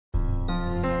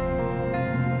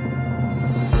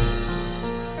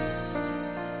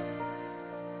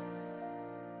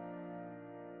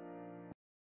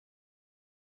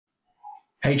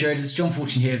Hey traders, it's John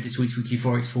Fortune here with this week's Weekly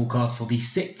Forex Forecast for the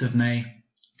 6th of May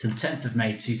to the 10th of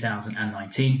May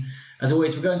 2019. As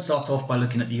always, we're going to start off by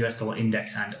looking at the US dollar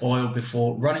index and oil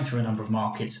before running through a number of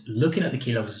markets, looking at the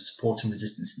key levels of support and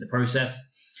resistance in the process.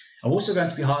 I'm also going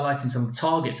to be highlighting some of the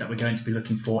targets that we're going to be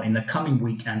looking for in the coming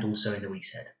week and also in the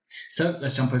weeks ahead. So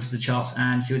let's jump over to the charts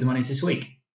and see where the money is this week.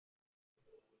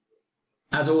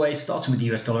 As always, starting with the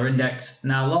US dollar index.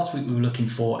 Now, last week we were looking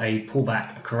for a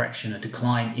pullback, a correction, a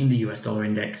decline in the US dollar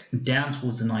index down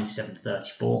towards the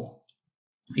 97.34.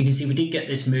 You can see we did get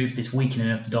this move, this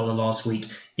weakening of the dollar last week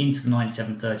into the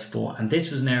 97.34, and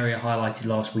this was an area highlighted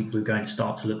last week we were going to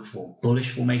start to look for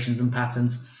bullish formations and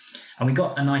patterns. And we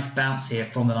got a nice bounce here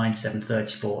from the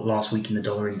 97.34 last week in the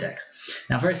dollar index.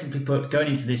 Now, very simply put, going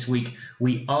into this week,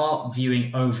 we are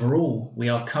viewing overall, we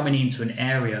are coming into an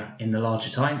area in the larger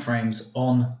timeframes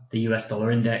on the US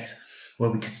dollar index where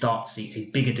we could start to see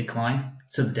a bigger decline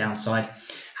to the downside.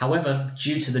 However,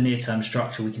 due to the near-term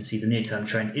structure, we can see the near-term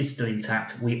trend is still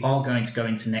intact. We are going to go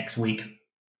into next week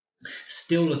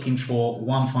still looking for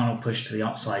one final push to the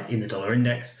upside in the dollar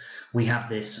index. We have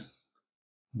this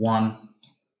 1,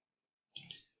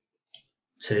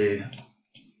 2,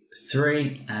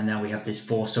 3, and now we have this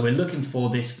 4. So we're looking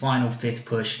for this final fifth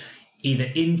push either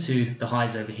into the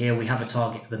highs over here. We have a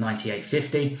target of the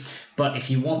 98.50, but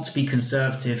if you want to be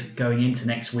conservative going into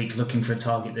next week looking for a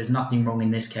target, there's nothing wrong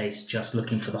in this case, just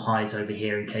looking for the highs over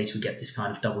here in case we get this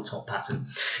kind of double top pattern.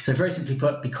 So very simply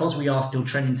put, because we are still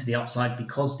trending to the upside,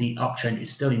 because the uptrend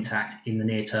is still intact in the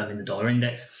near term in the dollar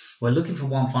index, we're looking for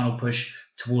one final push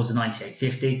towards the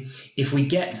 98.50. If we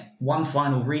get one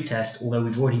final retest, although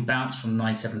we've already bounced from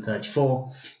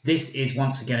 97.34, this is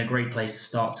once again a great place to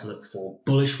start to look for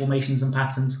bullish formations and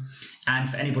patterns. And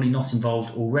for anybody not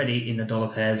involved already in the dollar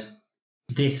pairs,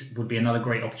 this would be another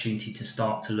great opportunity to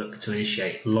start to look to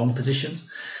initiate long positions.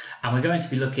 And we're going to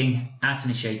be looking at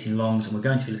initiating longs, and we're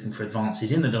going to be looking for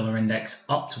advances in the dollar index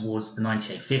up towards the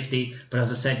 98.50. But as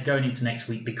I said, going into next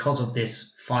week, because of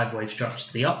this five-wave structure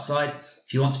to the upside,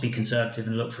 if you want to be conservative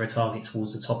and look for a target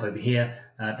towards the top over here,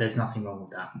 there's nothing wrong with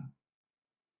that.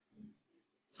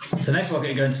 So next market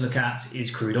we're going to look at is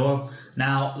crude oil.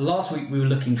 Now, last week we were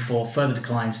looking for further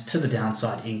declines to the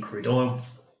downside in crude oil.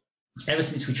 Ever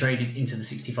since we traded into the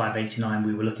 65.89,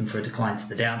 we were looking for a decline to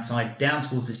the downside, down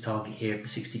towards this target here of the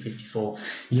 60.54.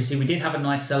 You can see we did have a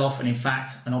nice sell-off, and in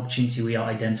fact, an opportunity we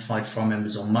identified for our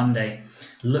members on Monday,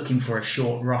 looking for a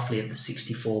short roughly at the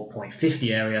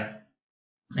 64.50 area.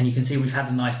 And you can see we've had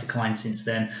a nice decline since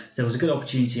then. So there was a good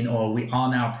opportunity in oil. We are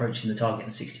now approaching the target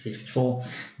at 60.54.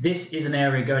 This is an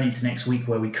area going into next week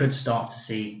where we could start to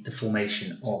see the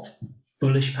formation of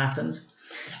bullish patterns.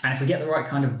 And if we get the right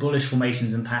kind of bullish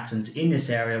formations and patterns in this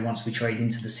area, once we trade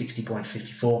into the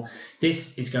 60.54,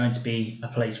 this is going to be a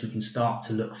place we can start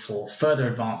to look for further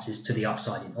advances to the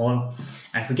upside in oil.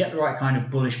 And if we get the right kind of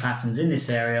bullish patterns in this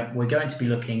area, we're going to be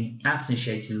looking at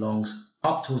initiating longs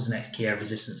up towards the next key area of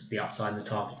resistance to the upside and the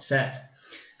target set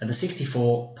at the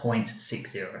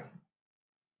 64.60.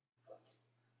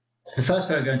 So the first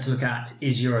pair we're going to look at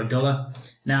is euro dollar.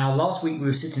 Now, last week we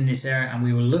were sitting in this area and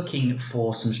we were looking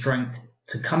for some strength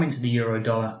to come into the euro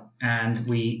dollar, and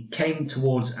we came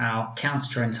towards our counter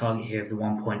trend target here of the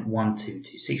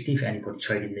 1.12260 for anybody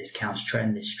trading this counter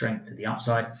trend, this strength to the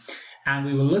upside. And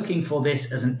we were looking for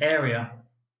this as an area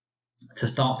to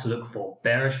start to look for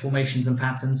bearish formations and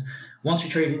patterns. Once we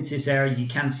traded into this area, you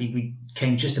can see we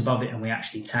came just above it and we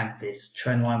actually tagged this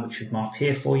trend line, which we've marked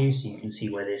here for you, so you can see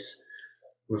where this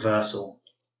reversal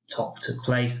top took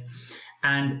place.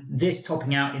 And this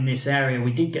topping out in this area,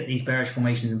 we did get these bearish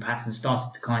formations and patterns started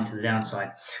to decline to the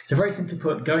downside. So very simply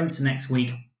put, going into next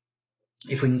week,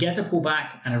 if we can get a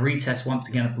pullback and a retest once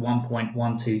again of the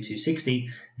 1.12260,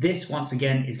 this once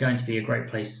again is going to be a great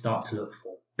place to start to look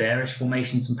for bearish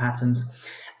formations and patterns.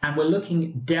 And we're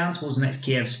looking down towards the next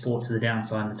key area of support to the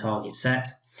downside and the target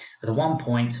set at the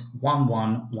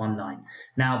 1.1119.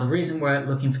 Now, the reason we're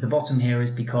looking for the bottom here is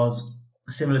because,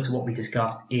 similar to what we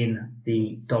discussed in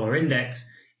the dollar index,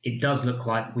 it does look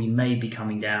like we may be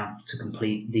coming down to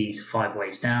complete these 5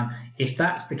 waves down. If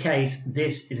that's the case,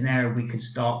 this is an area we could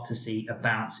start to see a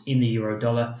bounce in the euro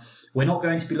dollar. We're not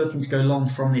going to be looking to go long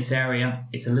from this area.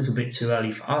 It's a little bit too early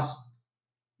for us.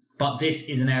 But this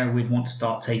is an area we'd want to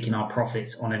start taking our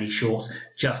profits on any shorts,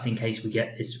 just in case we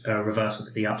get this reversal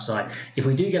to the upside. If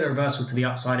we do get a reversal to the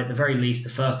upside, at the very least, the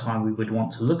first time we would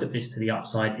want to look at this to the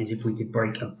upside is if we could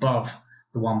break above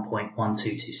the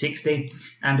 1.12260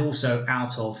 and also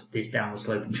out of this downward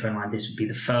sloping trend line. This would be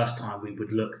the first time we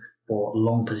would look for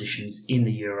long positions in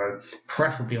the euro,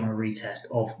 preferably on a retest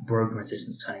of broken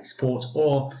resistance turning support,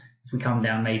 or if we come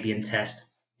down maybe and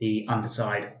test the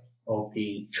underside of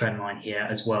the trend line here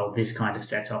as well. This kind of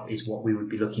setup is what we would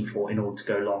be looking for in order to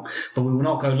go long, but we will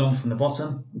not go long from the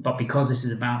bottom. But because this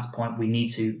is a bounce point, we need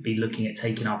to be looking at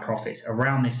taking our profits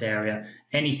around this area.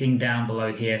 Anything down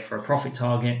below here for a profit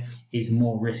target is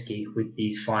more risky with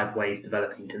these 5 waves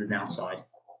developing to the downside.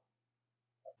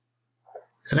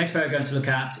 So next pair we're going to look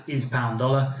at is pound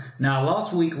dollar. Now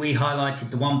last week we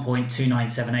highlighted the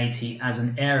 1.29780 as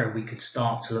an area we could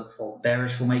start to look for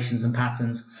bearish formations and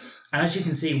patterns. And as you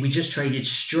can see, we just traded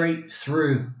straight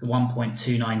through the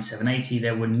 1.29780.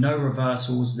 There were no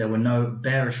reversals, there were no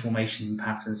bearish formations and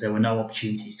patterns, there were no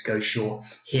opportunities to go short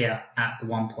here at the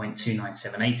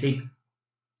 1.29780.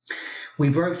 We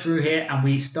broke through here and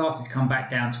we started to come back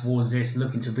down towards this,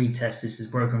 looking to retest this as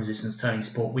broken resistance turning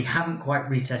support. We haven't quite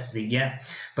retested it yet,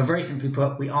 but very simply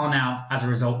put, we are now, as a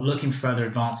result, looking for further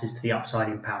advances to the upside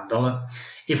in pound dollar.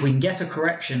 If we can get a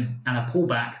correction and a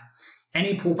pullback,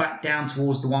 any pullback down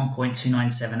towards the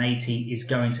 1.29780 is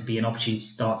going to be an opportunity to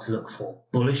start to look for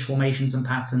bullish formations and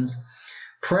patterns.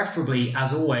 Preferably,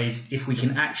 as always, if we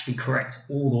can actually correct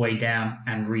all the way down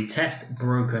and retest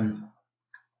broken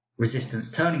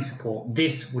resistance turning support,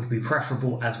 this would be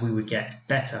preferable as we would get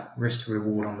better risk to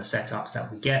reward on the setups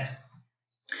that we get.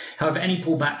 However, any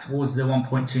pullback towards the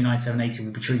 1.29780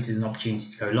 will be treated as an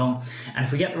opportunity to go long. And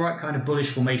if we get the right kind of bullish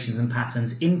formations and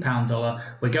patterns in pound dollar,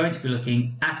 we're going to be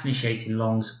looking at initiating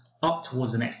longs up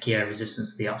towards the next key area of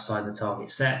resistance to the upside of the target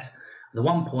set, the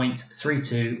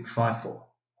 1.3254.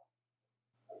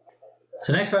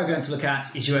 So next pair we're going to look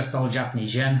at is US dollar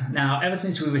Japanese yen. Now, ever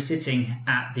since we were sitting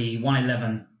at the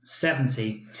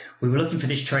 111.70, we were looking for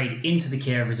this trade into the key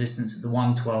area of resistance at the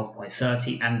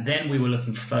 112.30, and then we were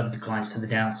looking for further declines to the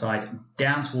downside,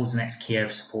 down towards the next key area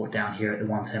of support down here at the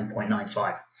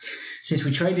 110.95. Since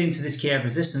we traded into this key area of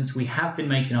resistance, we have been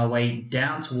making our way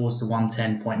down towards the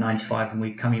 110.95, and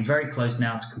we're coming very close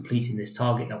now to completing this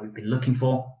target that we've been looking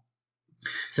for.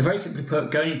 So very simply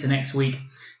put, going into next week,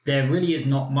 there really is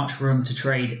not much room to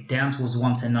trade down towards the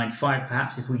 110.95.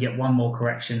 Perhaps if we get one more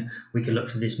correction, we can look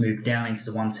for this move down into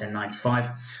the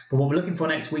 110.95. But what we're looking for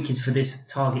next week is for this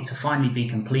target to finally be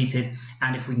completed.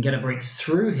 And if we can get a break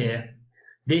through here,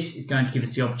 this is going to give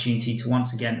us the opportunity to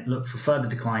once again look for further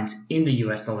declines in the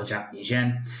US dollar Japanese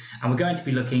yen. And we're going to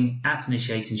be looking at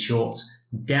initiating shorts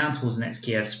down towards the next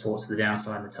key area of support to the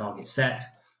downside of the target set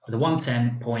for the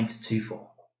 110.24.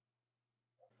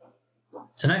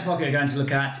 So next market we're going to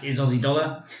look at is Aussie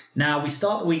dollar. Now we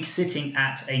start the week sitting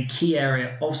at a key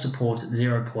area of support at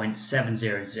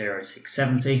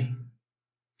 0.700670.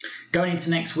 Going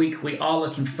into next week, we are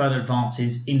looking for further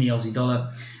advances in the Aussie dollar.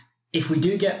 If we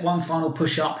do get one final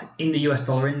push up in the US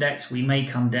dollar index, we may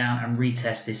come down and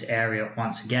retest this area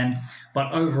once again.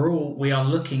 But overall, we are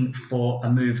looking for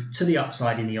a move to the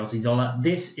upside in the Aussie dollar.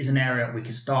 This is an area we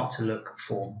can start to look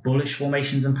for bullish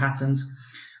formations and patterns.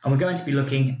 And we're going to be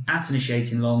looking at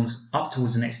initiating longs up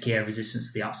towards the next key area of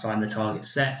resistance to the upside and the target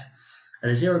set at the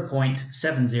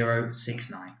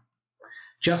 0.7069.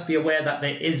 Just be aware that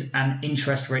there is an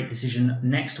interest rate decision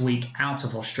next week out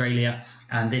of Australia,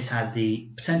 and this has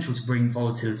the potential to bring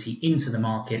volatility into the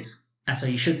markets. And so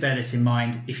you should bear this in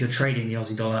mind if you're trading the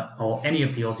Aussie dollar or any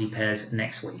of the Aussie pairs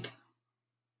next week.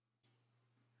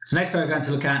 So next pair we're going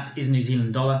to look at is New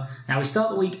Zealand dollar. Now we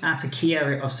start the week at a key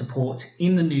area of support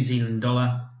in the New Zealand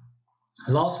dollar.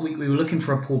 Last week we were looking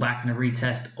for a pullback and a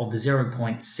retest of the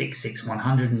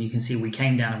 0.66100, and you can see we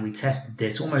came down and we tested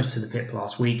this almost to the pip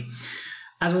last week.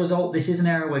 As a result, this is an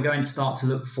area we're going to start to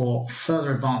look for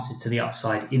further advances to the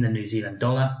upside in the New Zealand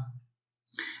dollar.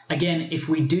 Again, if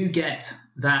we do get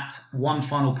that one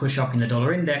final push up in the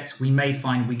dollar index, we may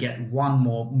find we get one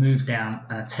more move down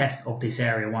and a test of this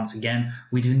area once again.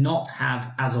 We do not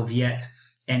have, as of yet,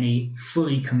 any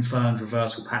fully confirmed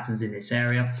reversal patterns in this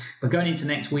area. But going into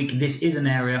next week, this is an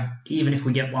area, even if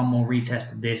we get one more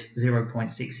retest of this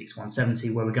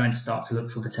 0.66170, where we're going to start to look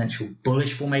for potential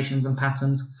bullish formations and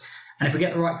patterns. And if we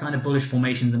get the right kind of bullish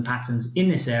formations and patterns in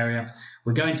this area,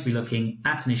 we're going to be looking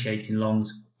at initiating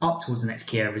longs up towards the next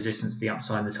key area of resistance to the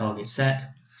upside of the target set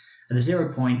at the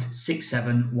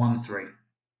 0.6713.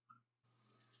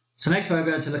 So next pair we're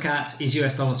going to look at is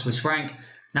US dollar Swiss franc.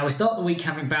 Now we start the week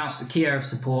having bounced a key area of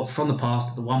support from the past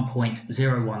at the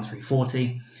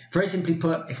 1.01340. Very simply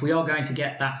put, if we are going to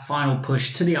get that final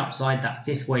push to the upside, that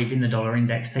fifth wave in the dollar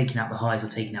index, taking out the highs or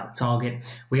taking out the target,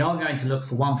 we are going to look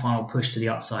for one final push to the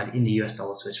upside in the US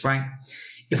dollar Swiss franc.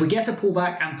 If we get a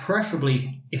pullback, and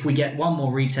preferably if we get one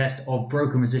more retest of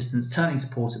broken resistance turning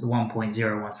support at the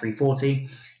 1.01340,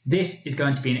 this is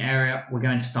going to be an area we're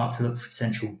going to start to look for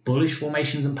potential bullish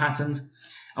formations and patterns.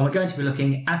 And we're going to be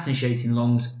looking at initiating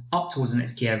longs up towards the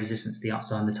next key area of resistance to the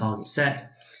upside and the target set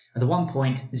at the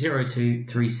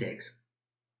 1.0236.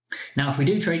 Now, if we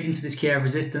do trade into this key area of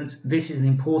resistance, this is an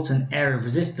important area of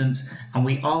resistance, and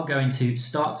we are going to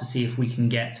start to see if we can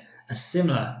get a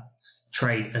similar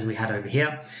trade as we had over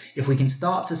here. If we can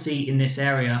start to see in this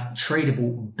area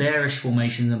tradable bearish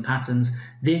formations and patterns,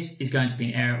 this is going to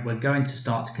be an area we're going to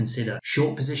start to consider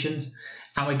short positions,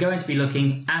 and we're going to be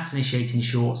looking at initiating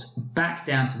shorts back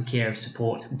down to the key area of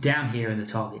support down here in the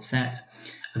target set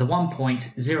at the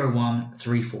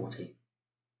 1.01340.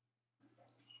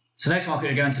 So next market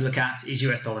we're going to look at is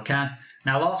US dollar CAD.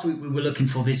 Now, last week we were looking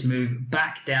for this move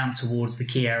back down towards the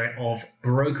key area of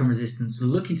broken resistance,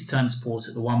 looking to turn support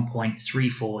at the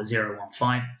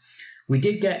 1.34015. We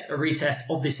did get a retest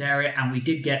of this area, and we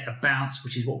did get a bounce,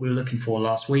 which is what we were looking for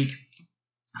last week.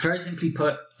 Very simply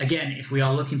put, again, if we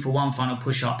are looking for one final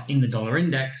push up in the dollar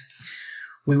index,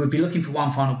 we would be looking for one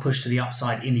final push to the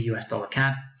upside in the US dollar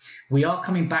CAD. We are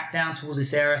coming back down towards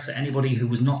this area, so anybody who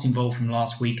was not involved from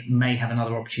last week may have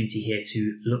another opportunity here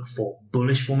to look for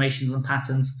bullish formations and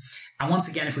patterns. And once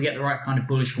again, if we get the right kind of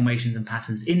bullish formations and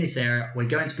patterns in this area, we're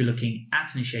going to be looking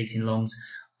at initiating longs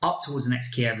up towards the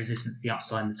next key area of resistance to the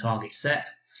upside in the target set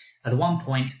at the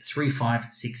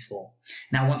 1.3564.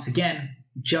 Now, once again,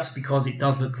 just because it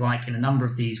does look like in a number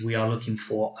of these we are looking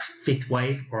for a fifth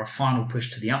wave or a final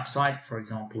push to the upside, for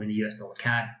example in the US dollar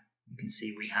CAD, you can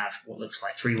see we have what looks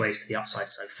like 3 waves to the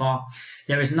upside so far.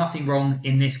 There is nothing wrong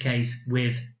in this case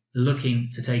with looking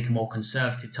to take a more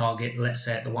conservative target, let's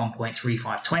say at the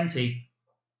 1.3520,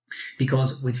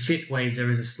 because with fifth waves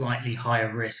there is a slightly higher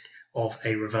risk of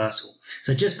a reversal.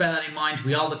 So just bear that in mind.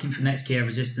 We are looking for next key area of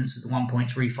resistance at the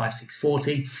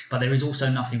 1.35640, but there is also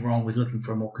nothing wrong with looking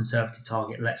for a more conservative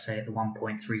target, let's say at the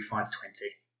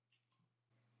 1.3520.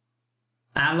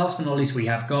 And last but not least, we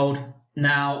have gold.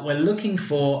 Now, we're looking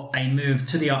for a move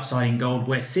to the upside in gold.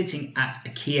 We're sitting at a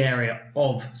key area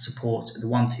of support at the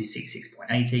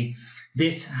 1266.80.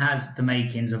 This has the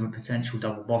makings of a potential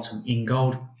double bottom in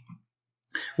gold.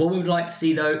 What we would like to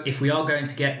see, though, if we are going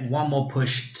to get one more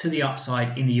push to the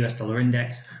upside in the US dollar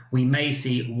index, we may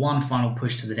see one final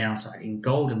push to the downside in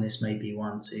gold, and this may be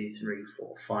 1, 2, 3,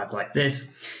 4, 5 like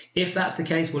this. If that's the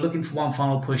case, we're looking for one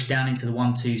final push down into the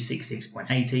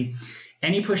 1266.80.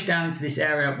 Any push down into this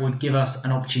area would give us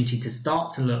an opportunity to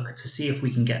start to look to see if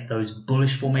we can get those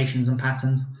bullish formations and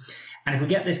patterns. And if we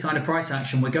get this kind of price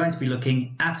action, we're going to be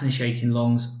looking at initiating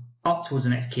longs up towards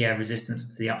the next key area of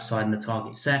resistance to the upside in the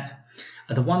target set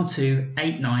at the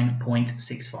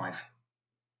 1289.65.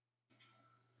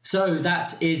 So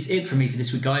that is it from me for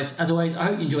this week, guys. As always, I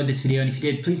hope you enjoyed this video, and if you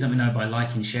did, please let me know by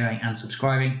liking, sharing and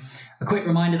subscribing. A quick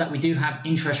reminder that we do have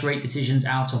interest rate decisions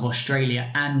out of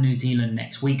Australia and New Zealand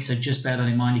next week, so just bear that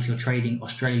in mind. If you're trading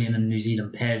Australian and New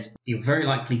Zealand pairs, you're very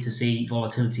likely to see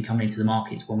volatility coming into the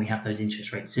markets when we have those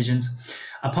interest rate decisions.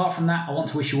 Apart from that, I want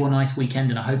to wish you all a nice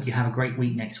weekend, and I hope you have a great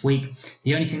week next week.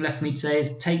 The only thing left for me to say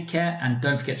is take care and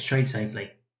don't forget to trade safely.